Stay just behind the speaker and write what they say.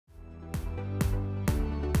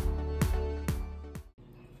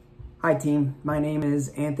Hi team, my name is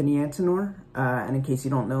Anthony Antinore, and in case you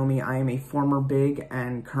don't know me, I am a former BIG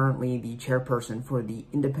and currently the chairperson for the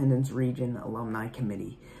Independence Region Alumni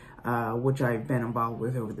Committee, which I've been involved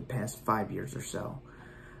with over the past 5 years or so.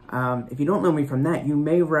 If you don't know me from that, you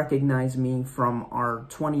may recognize me from our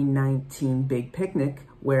 2019 BIG picnic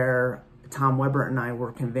where Tom Weber and I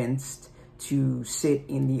were convinced to sit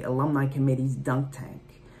in the Alumni Committee's dunk tank.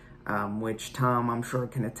 Which Tom, I'm sure,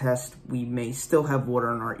 can attest, we may still have water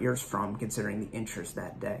in our ears from, considering the interest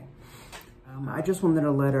that day. I just wanted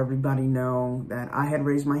to let everybody know that I had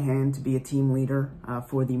raised my hand to be a team leader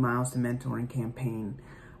for the Miles to Mentoring campaign.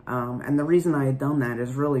 And the reason I had done that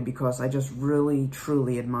is really because I just really,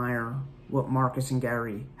 truly admire what Marcus and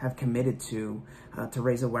Gary have committed to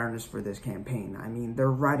raise awareness for this campaign. I mean, they're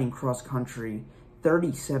riding cross-country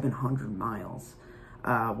 3,700 miles.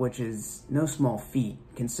 Which is no small feat,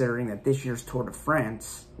 considering that this year's Tour de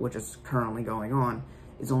France, which is currently going on,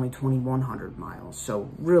 is only 2,100 miles. So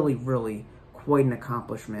really, really quite an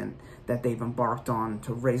accomplishment that they've embarked on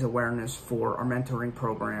to raise awareness for our mentoring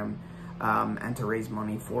program and to raise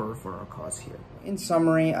money for our cause here. In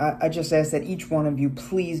summary, I just ask that each one of you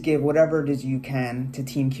please give whatever it is you can to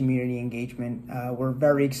team community engagement. We're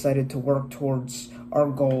very excited to work towards our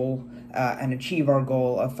goal and achieve our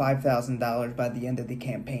goal of $5,000 by the end of the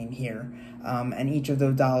campaign here. And each of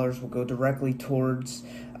those dollars will go directly towards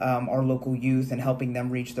our local youth and helping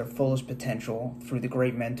them reach their fullest potential through the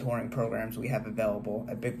great mentoring programs we have available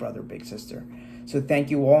at Big Brother, Big Sister. So thank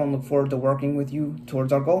you all and look forward to working with you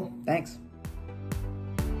towards our goal. Thanks.